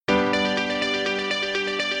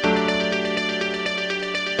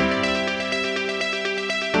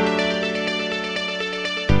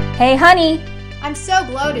Hey, honey. I'm so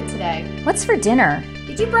bloated today. What's for dinner?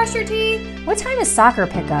 Did you brush your teeth? What time is soccer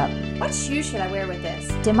pickup? What shoes should I wear with this?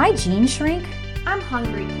 Did my jeans shrink? I'm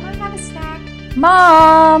hungry. Can I have a snack?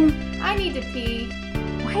 Mom! I need to pee.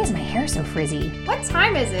 Why is my hair so frizzy? What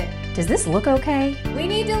time is it? Does this look okay? We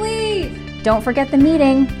need to leave. Don't forget the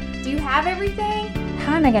meeting. Do you have everything?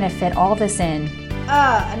 How am I going to fit all this in?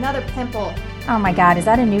 Another pimple. Oh my God, is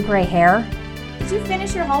that a new gray hair? Did you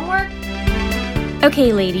finish your homework?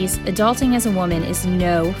 Okay, ladies, adulting as a woman is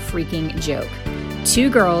no freaking joke.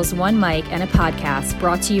 Two Girls, One Mic, and a podcast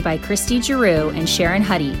brought to you by Christy Giroux and Sharon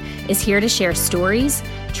Huddy is here to share stories,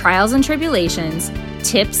 trials and tribulations,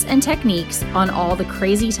 tips and techniques on all the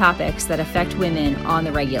crazy topics that affect women on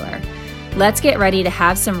the regular. Let's get ready to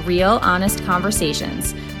have some real, honest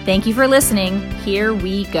conversations. Thank you for listening. Here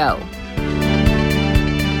we go.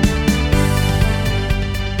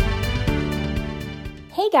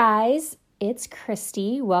 Hey guys, it's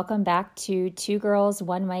Christy. Welcome back to Two Girls,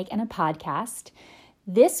 One Mic, and a podcast.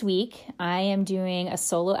 This week, I am doing a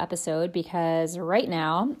solo episode because right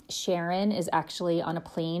now, Sharon is actually on a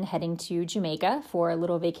plane heading to Jamaica for a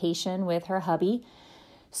little vacation with her hubby.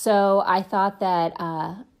 So I thought that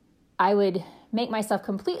I would make myself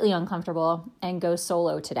completely uncomfortable and go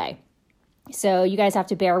solo today. So you guys have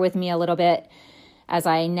to bear with me a little bit as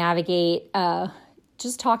I navigate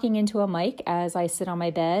just talking into a mic as I sit on my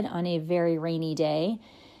bed on a very rainy day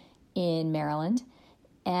in Maryland.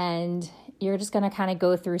 And you're just going to kind of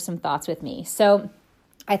go through some thoughts with me. So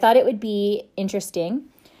I thought it would be interesting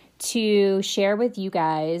to share with you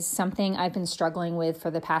guys something I've been struggling with for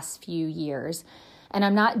the past few years. And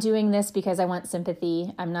I'm not doing this because I want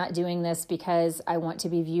sympathy. I'm not doing this because I want to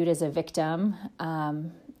be viewed as a victim.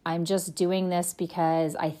 I'm just doing this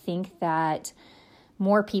because I think that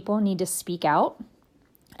more people need to speak out.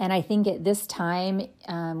 And I think at this time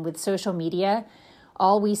with social media,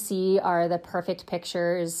 all we see are the perfect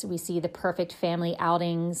pictures. We see the perfect family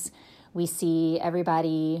outings. We see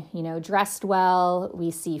everybody, dressed well. We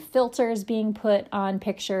see filters being put on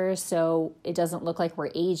pictures so it doesn't look like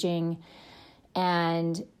we're aging.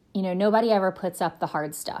 And, nobody ever puts up the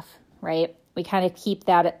hard stuff, right? We kind of keep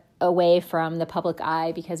that away from the public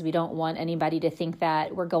eye because we don't want anybody to think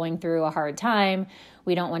that we're going through a hard time.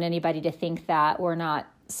 We don't want anybody to think that we're not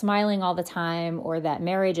smiling all the time or that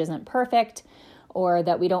marriage isn't perfect or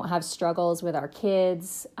that we don't have struggles with our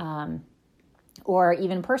kids or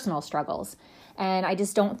even personal struggles. And I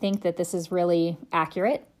just don't think that this is really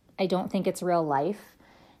accurate. I don't think it's real life.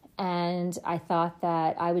 And I thought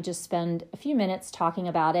that I would just spend a few minutes talking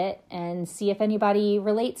about it and see if anybody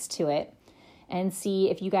relates to it and see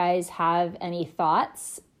if you guys have any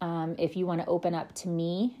thoughts. If you want to open up to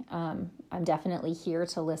me, I'm definitely here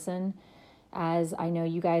to listen, as I know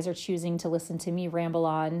you guys are choosing to listen to me ramble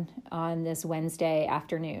on this Wednesday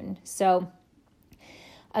afternoon. So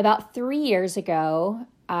about 3 years ago,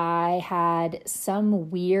 I had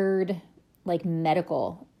some weird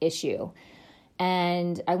medical issue.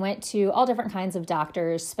 And I went to all different kinds of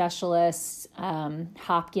doctors, specialists,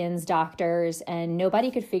 Hopkins doctors, and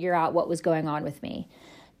nobody could figure out what was going on with me.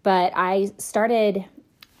 But I started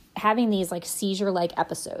having these seizure-like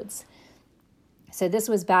episodes. So this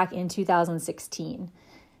was back in 2016.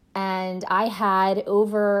 And I had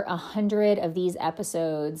over 100 of these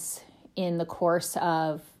episodes in the course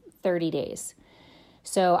of 30 days.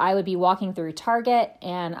 So I would be walking through Target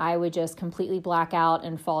and I would just completely black out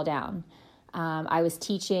and fall down. I was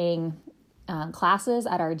teaching classes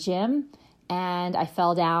at our gym and I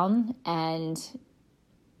fell down and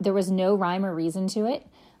there was no rhyme or reason to it.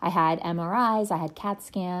 I had MRIs, I had CAT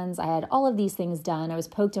scans, I had all of these things done. I was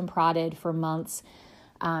poked and prodded for months.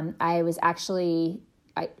 I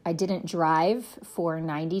didn't drive for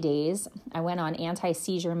 90 days. I went on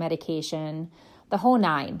anti-seizure medication, the whole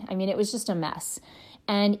nine. I mean, it was just a mess.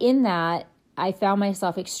 And in that, I found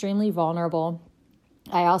myself extremely vulnerable.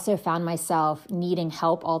 I also found myself needing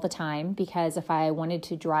help all the time because if I wanted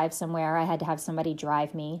to drive somewhere, I had to have somebody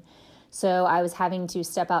drive me. So I was having to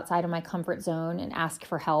step outside of my comfort zone and ask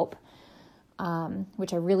for help,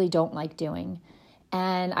 which I really don't like doing.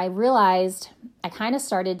 And I realized I kind of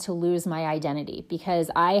started to lose my identity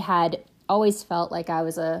because I had always felt like I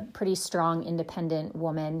was a pretty strong, independent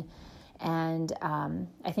woman. And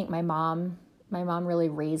I think my mom really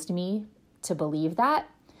raised me to believe that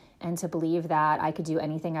and to believe that I could do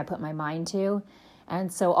anything I put my mind to.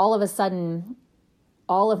 And so all of a sudden,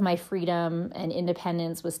 all of my freedom and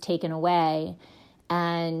independence was taken away.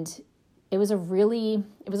 And it was a really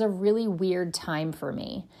weird time for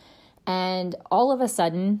me. And all of a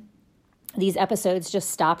sudden, these episodes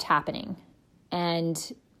just stopped happening.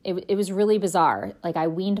 And it was really bizarre. I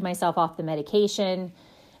weaned myself off the medication.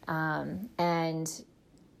 And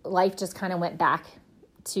life just kind of went back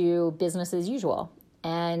to business as usual.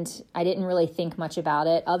 And I didn't really think much about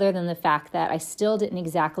it other than the fact that I still didn't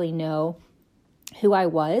exactly know who I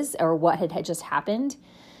was or what had just happened.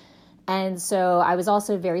 And so I was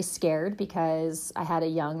also very scared because I had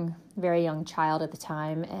a very young child at the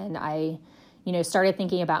time. And I, started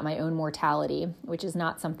thinking about my own mortality, which is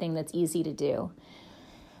not something that's easy to do.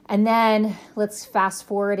 And then let's fast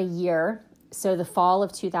forward a year. So the fall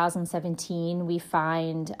of 2017, we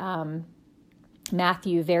find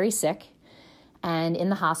Matthew very sick and in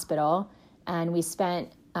the hospital. And we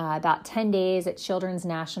spent about 10 days at Children's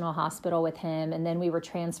National Hospital with him. And then we were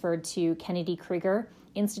transferred to Kennedy Krieger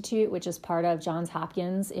Institute, which is part of Johns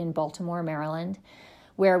Hopkins in Baltimore, Maryland,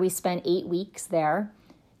 where we spent 8 weeks there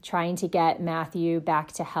trying to get Matthew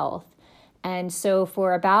back to health. And so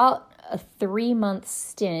for about a 3-month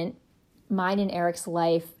stint, mine and Eric's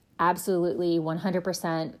life absolutely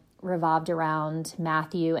 100% revolved around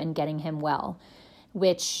Matthew and getting him well,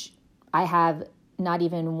 which I have not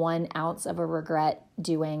even 1 ounce of a regret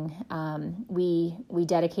doing. We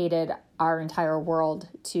dedicated our entire world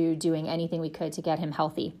to doing anything we could to get him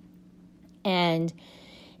healthy. And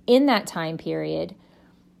in that time period,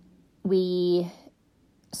 we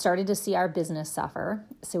started to see our business suffer.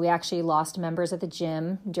 So we actually lost members at the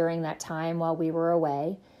gym during that time while we were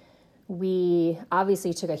away. We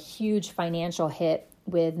obviously took a huge financial hit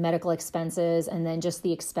with medical expenses and then just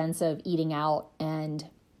the expense of eating out and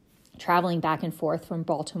traveling back and forth from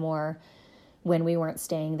Baltimore when we weren't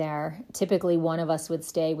staying there. Typically, one of us would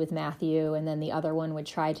stay with Matthew and then the other one would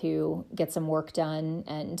try to get some work done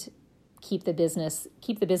and keep the business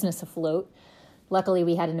afloat. Luckily,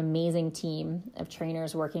 we had an amazing team of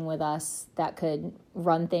trainers working with us that could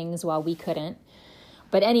run things while we couldn't.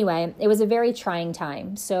 But anyway, it was a very trying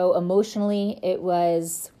time. So emotionally, it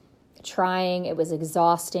was trying, it was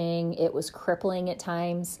exhausting, it was crippling at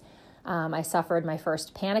times. I suffered my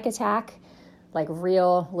first panic attack, like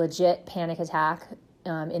real legit panic attack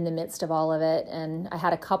in the midst of all of it. And I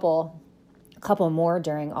had a couple more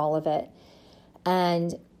during all of it.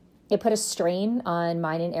 And it put a strain on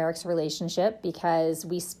mine and Eric's relationship because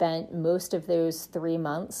we spent most of those 3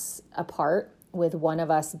 months apart, with one of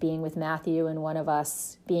us being with Matthew and one of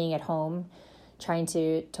us being at home trying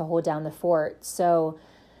to hold down the fort. So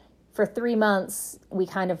for 3 months, we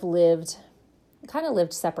kind of lived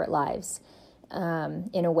separate lives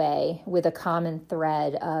in a way, with a common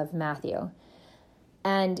thread of Matthew.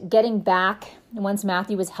 And getting back, once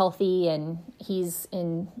Matthew was healthy, and he's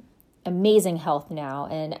in amazing health now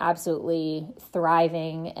and absolutely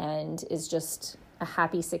thriving and is just a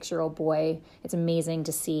happy 6-year-old boy. It's amazing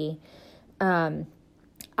to see.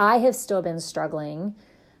 I have still been struggling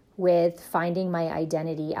with finding my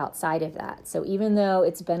identity outside of that. So even though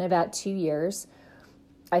it's been about 2 years,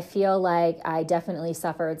 I feel like I definitely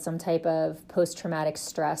suffered some type of post-traumatic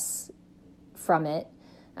stress from it.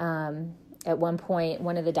 At one point,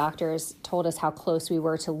 one of the doctors told us how close we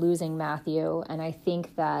were to losing Matthew. And I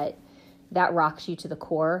think that rocks you to the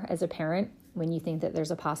core as a parent when you think that there's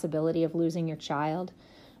a possibility of losing your child,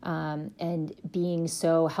 and being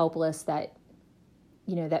so helpless that,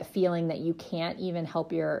 that feeling that you can't even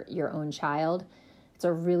help your own child. It's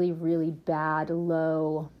a really, really bad,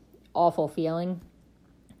 low, awful feeling.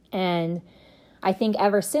 And I think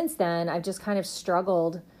ever since then, I've just kind of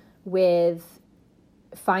struggled with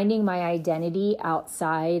finding my identity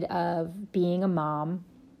outside of being a mom.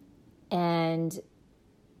 And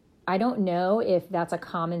I don't know if that's a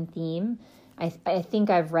common theme. I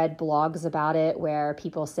think I've read blogs about it where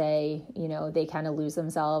people say, they kind of lose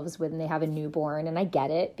themselves when they have a newborn. And I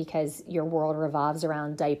get it, because your world revolves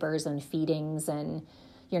around diapers and feedings and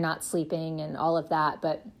you're not sleeping and all of that.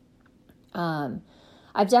 But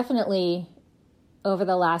I've definitely, over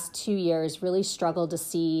the last 2 years, really struggled to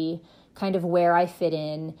see kind of where I fit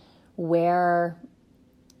in, where,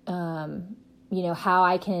 how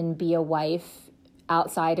I can be a wife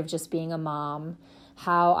outside of just being a mom,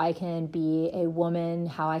 how I can be a woman,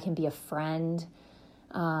 how I can be a friend.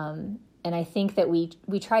 And I think that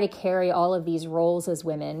we try to carry all of these roles as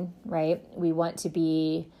women, right? We want to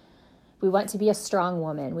be a strong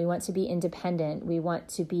woman. We want to be independent. We want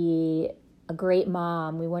to be a great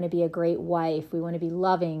mom. We want to be a great wife. We want to be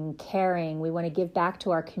loving, caring. We want to give back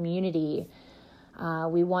to our community.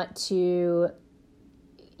 We want to,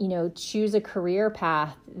 choose a career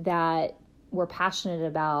path that we're passionate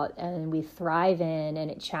about and we thrive in,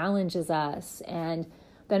 and it challenges us. And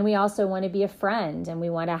then we also want to be a friend, and we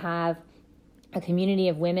want to have a community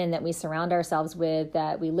of women that we surround ourselves with,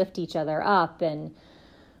 that we lift each other up and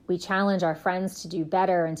we challenge our friends to do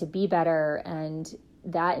better and to be better. And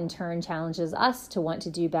that in turn challenges us to want to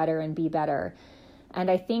do better and be better. And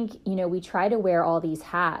I think, we try to wear all these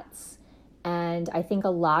hats. And I think a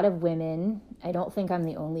lot of women, I don't think I'm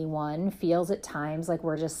the only one, feels at times like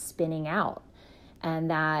we're just spinning out, and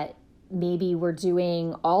that maybe we're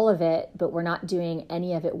doing all of it, but we're not doing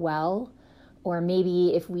any of it well. Or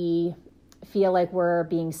maybe if we feel like we're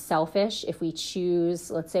being selfish, if we choose,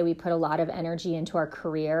 let's say we put a lot of energy into our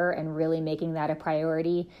career and really making that a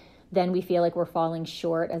priority, then we feel like we're falling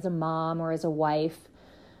short as a mom or as a wife.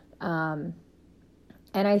 And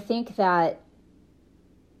I think that,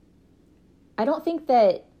 I don't think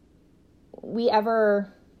that we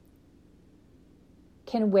ever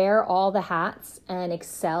can wear all the hats and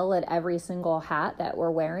excel at every single hat that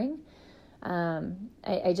we're wearing.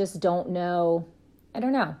 I just don't know. I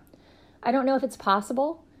don't know. I don't know if it's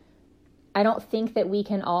possible. I don't think that we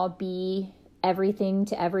can all be everything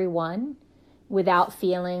to everyone without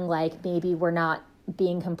feeling like maybe we're not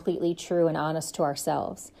being completely true and honest to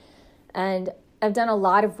ourselves. And I've done a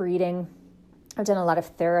lot of reading. I've done a lot of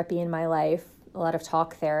therapy in my life, a lot of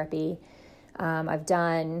talk therapy. I've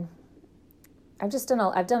done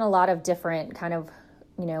a lot of different kind of,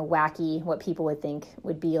 wacky, what people would think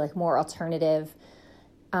would be like more alternative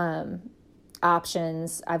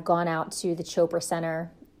options. I've gone out to the Chopra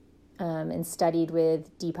Center and studied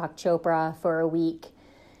with Deepak Chopra for a week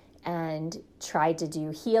and tried to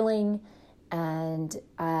do healing. And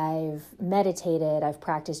I've meditated, I've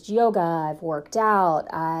practiced yoga, I've worked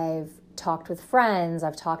out, I've talked with friends,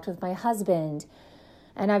 I've talked with my husband,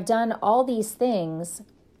 and I've done all these things,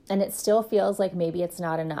 and it still feels like maybe it's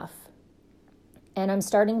not enough. And I'm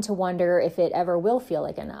starting to wonder if it ever will feel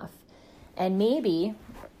like enough. And maybe,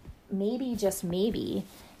 just maybe,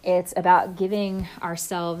 it's about giving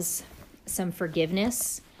ourselves some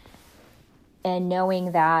forgiveness and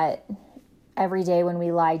knowing that every day when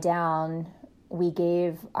we lie down, we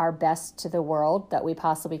gave our best to the world that we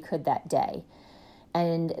possibly could that day.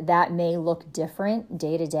 And that may look different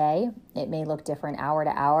day to day. It may look different hour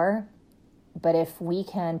to hour. But if we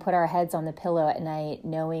can put our heads on the pillow at night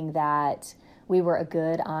knowing that we were a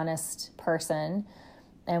good, honest person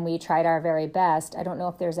and we tried our very best, I don't know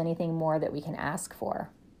if there's anything more that we can ask for.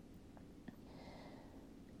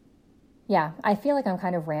 Yeah, I feel like I'm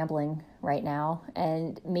kind of rambling right now,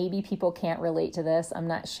 and maybe people can't relate to this. I'm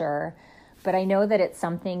not sure. But I know that it's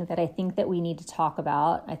something that I think that we need to talk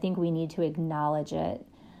about. I think we need to acknowledge it,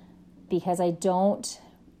 because I don't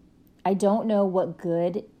know what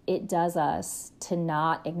good it does us to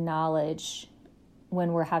not acknowledge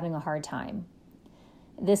when we're having a hard time.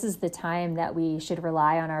 This is the time that we should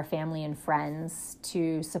rely on our family and friends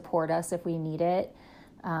to support us if we need it,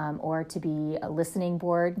 or to be a listening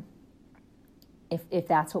board if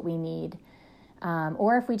that's what we need,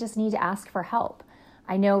 or if we just need to ask for help.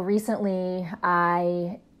 I know recently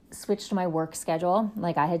I switched my work schedule.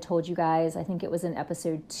 Like I had told you guys, I think it was in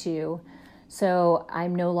episode 2. So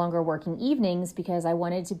I'm no longer working evenings because I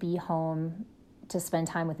wanted to be home to spend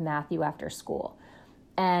time with Matthew after school.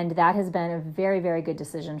 And that has been a very, very good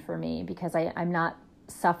decision for me, because I'm not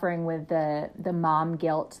suffering with the mom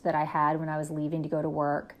guilt that I had when I was leaving to go to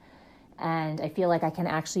work. And I feel like I can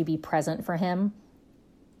actually be present for him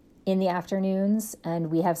in the afternoons,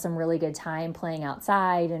 and we have some really good time playing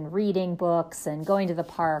outside and reading books and going to the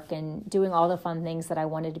park and doing all the fun things that I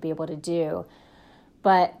wanted to be able to do.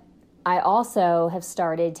 But I also have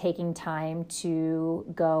started taking time to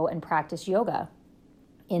go and practice yoga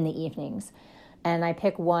in the evenings. And I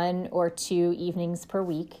pick 1 or 2 evenings per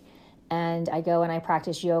week, and I go and I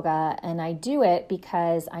practice yoga, and I do it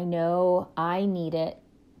because I know I need it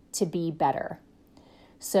to be better.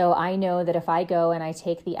 So I know that if I go and I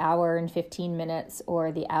take the hour and 15 minutes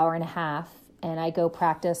or the hour and a half and I go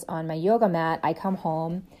practice on my yoga mat, I come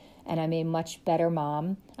home and I'm a much better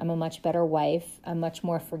mom. I'm a much better wife. I'm much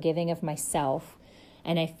more forgiving of myself.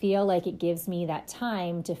 And I feel like it gives me that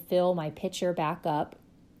time to fill my pitcher back up,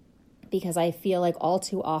 because I feel like all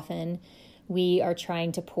too often we are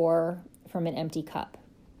trying to pour from an empty cup.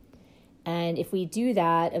 And if we do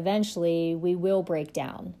that, eventually we will break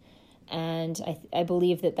down. And I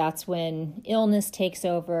believe that that's when illness takes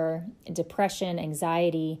over, depression,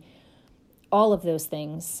 anxiety, all of those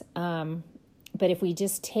things. But if we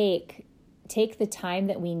just take the time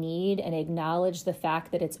that we need and acknowledge the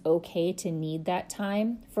fact that it's okay to need that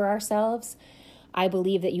time for ourselves, I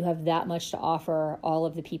believe that you have that much to offer all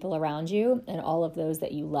of the people around you and all of those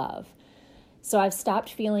that you love. So I've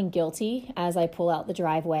stopped feeling guilty as I pull out the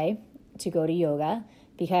driveway to go to yoga,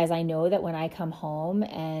 because I know that when I come home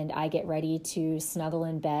and I get ready to snuggle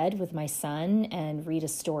in bed with my son and read a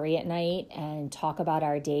story at night and talk about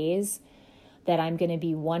our days, that I'm going to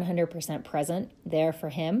be 100% present there for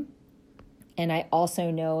him. And I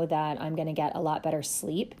also know that I'm going to get a lot better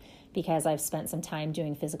sleep because I've spent some time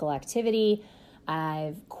doing physical activity.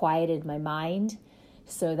 I've quieted my mind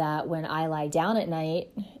so that when I lie down at night,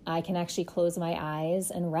 I can actually close my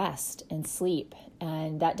eyes and rest and sleep.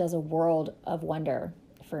 And that does a world of wonder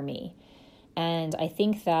for me. And I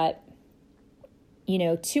think that,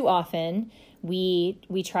 too often we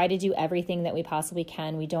try to do everything that we possibly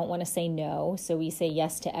can. We don't want to say no. So we say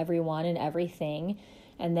yes to everyone and everything.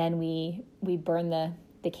 And then we burn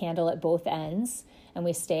the candle at both ends, and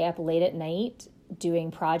we stay up late at night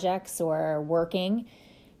doing projects or working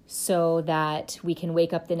so that we can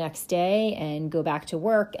wake up the next day and go back to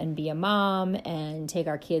work and be a mom and take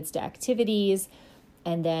our kids to activities.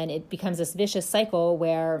 And then it becomes this vicious cycle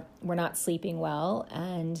where we're not sleeping well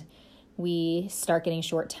and we start getting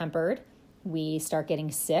short-tempered. We start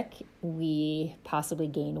getting sick. We possibly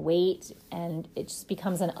gain weight, and it just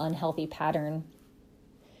becomes an unhealthy pattern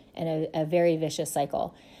and a very vicious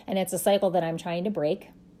cycle. And it's a cycle that I'm trying to break,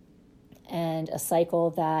 and a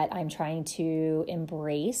cycle that I'm trying to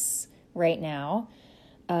embrace right now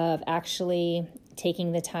of actually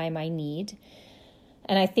taking the time I need.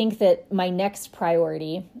 And I think that my next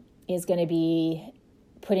priority is going to be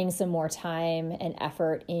putting some more time and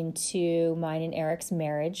effort into mine and Eric's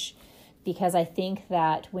marriage, because I think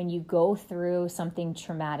that when you go through something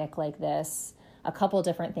traumatic like this, a couple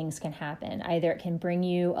different things can happen. Either it can bring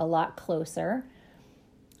you a lot closer,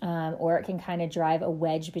 or it can kind of drive a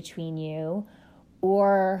wedge between you,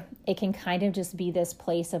 or it can kind of just be this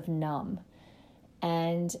place of numb.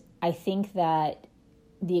 And I think that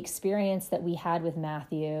the experience that we had with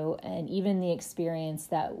Matthew, and even the experience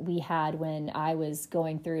that we had when I was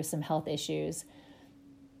going through some health issues,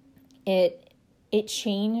 it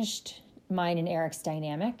changed mine and Eric's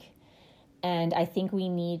dynamic. And I think we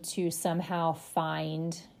need to somehow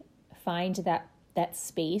find that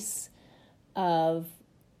space of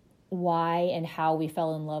why and how we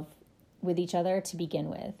fell in love with each other to begin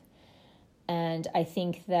with. And I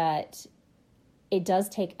think that it does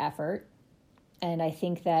take effort. And I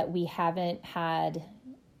think that we haven't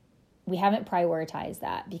prioritized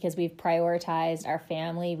that, because we've prioritized our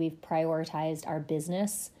family, we've prioritized our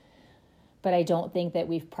business, but I don't think that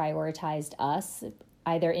we've prioritized us,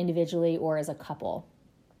 either individually or as a couple.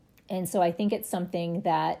 And so I think it's something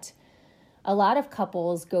that a lot of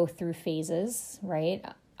couples go through phases, right?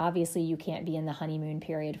 Obviously, you can't be in the honeymoon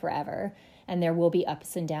period forever, and there will be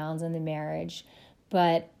ups and downs in the marriage.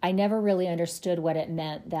 But I never really understood what it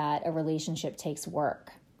meant that a relationship takes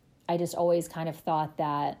work. I just always kind of thought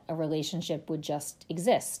that a relationship would just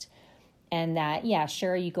exist. And that, yeah,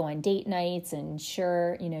 sure, you go on date nights, and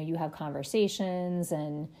sure, you have conversations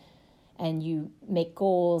and you make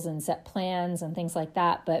goals and set plans and things like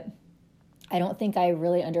that. But I don't think I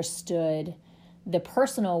really understood the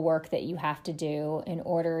personal work that you have to do in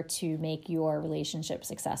order to make your relationship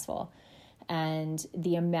successful. And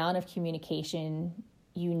the amount of communication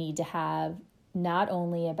you need to have, not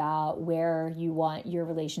only about where you want your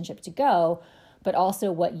relationship to go, but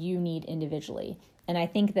also what you need individually. And I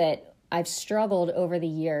think that I've struggled over the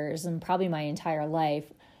years, and probably my entire life,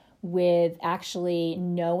 with actually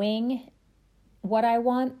knowing what I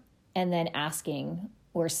want and then asking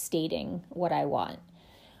or stating what I want.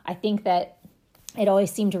 I think that it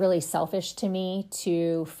always seemed really selfish to me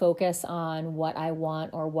to focus on what I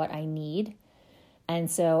want or what I need.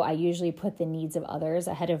 And so I usually put the needs of others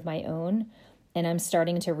ahead of my own. And I'm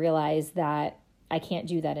starting to realize that I can't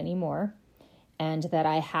do that anymore, and that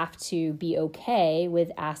I have to be okay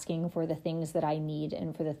with asking for the things that I need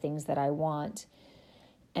and for the things that I want,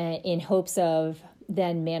 in hopes of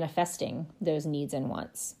then manifesting those needs and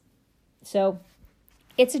wants. So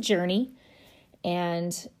it's a journey.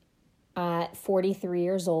 And at 43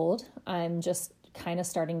 years old, I'm just kind of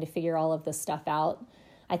starting to figure all of this stuff out.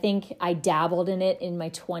 I think I dabbled in it in my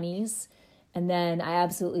 20s, and then I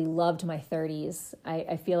absolutely loved my 30s.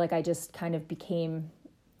 I feel like I just kind of became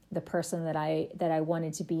the person that I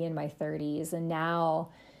wanted to be in my 30s. And now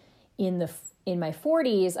in my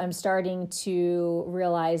 40s, I'm starting to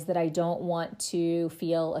realize that I don't want to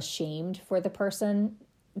feel ashamed for the person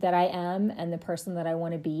that I am and the person that I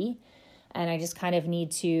want to be. And I just kind of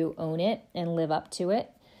need to own it and live up to it.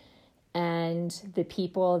 And the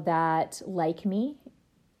people that like me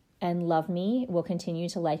and love me will continue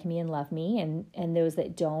to like me and love me. And those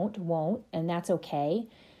that don't, won't. And that's okay.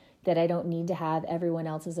 That I don't need to have everyone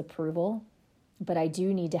else's approval, but I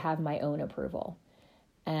do need to have my own approval.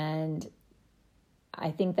 And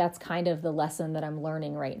I think that's kind of the lesson that I'm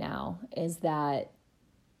learning right now, is that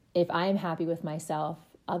if I'm happy with myself,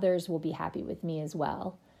 others will be happy with me as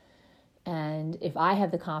well. And if I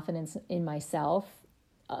have the confidence in myself,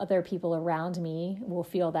 other people around me will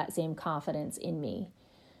feel that same confidence in me.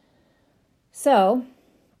 So,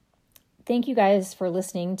 thank you guys for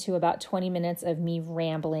listening to about 20 minutes of me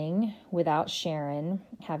rambling without Sharon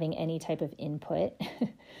having any type of input.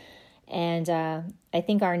 And I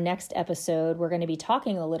think our next episode, we're going to be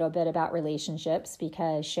talking a little bit about relationships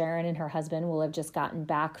because Sharon and her husband will have just gotten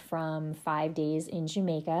back from 5 days in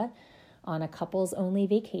Jamaica on a couples-only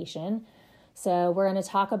vacation. So we're going to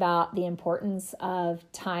talk about the importance of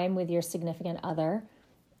time with your significant other.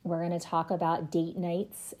 We're going to talk about date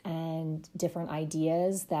nights and different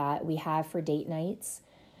ideas that we have for date nights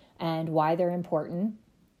and why they're important.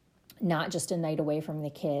 Not just a night away from the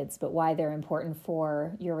kids, but why they're important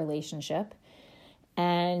for your relationship.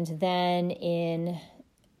 And then in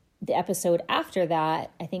the episode after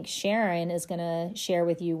that, I think Sharon is going to share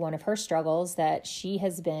with you one of her struggles that she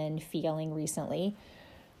has been feeling recently.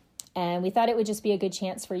 And we thought it would just be a good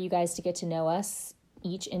chance for you guys to get to know us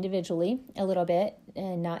each individually a little bit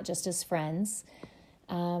and not just as friends.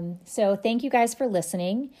 So thank you guys for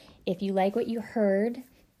listening. If you like what you heard,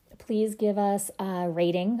 please give us a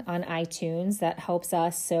rating on iTunes. That helps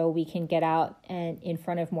us so we can get out and in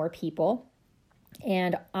front of more people.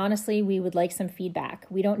 And honestly, we would like some feedback.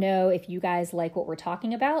 We don't know if you guys like what we're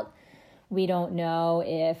talking about. We don't know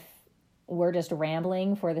if we're just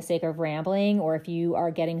rambling for the sake of rambling or if you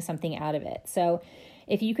are getting something out of it. So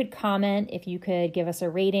if you could comment, if you could give us a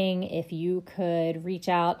rating, if you could reach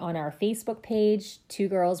out on our Facebook page, 2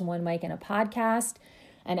 Girls, 1 Mic and a Podcast,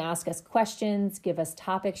 and ask us questions, give us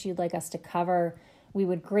topics you'd like us to cover, we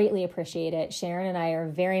would greatly appreciate it. Sharon and I are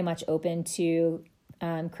very much open to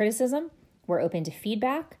criticism. We're open to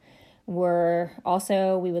feedback. We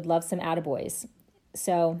would love some attaboys.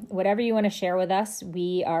 So whatever you want to share with us,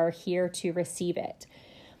 we are here to receive it.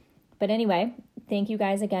 But anyway, thank you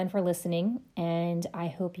guys again for listening, and I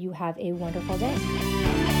hope you have a wonderful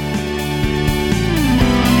day.